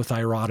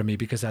cricothyrotomy,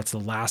 because that's the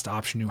last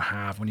option you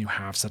have when you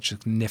have such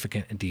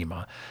significant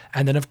edema.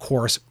 And then, of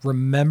course,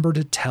 remember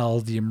to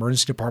tell the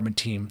emergency department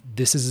team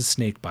this is a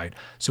snake bite,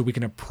 so we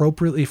can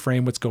appropriately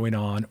frame what's going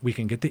on. We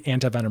can get the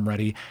antivenom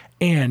ready.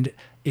 And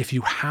if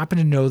you happen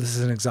to know this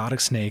is an exotic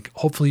snake,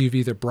 hopefully you've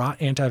either brought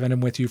antivenom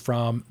with you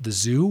from the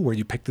zoo where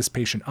you picked this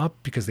patient up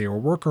because they were a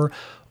worker,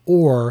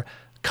 or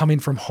coming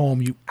from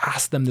home, you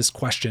asked them this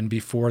question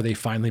before they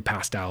finally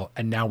passed out,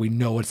 and now we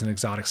know it's an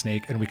exotic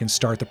snake, and we can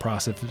start the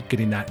process of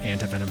getting that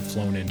antivenom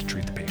flown in to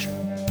treat the patient.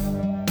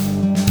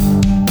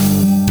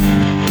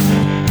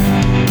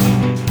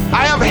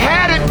 I have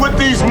had it with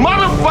these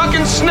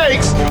motherfucking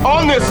snakes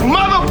on this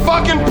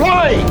motherfucking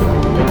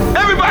plane.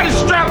 Everybody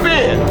strap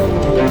in.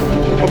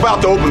 I'm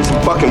about to open some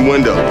fucking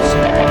windows.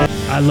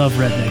 I love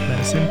redneck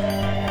medicine.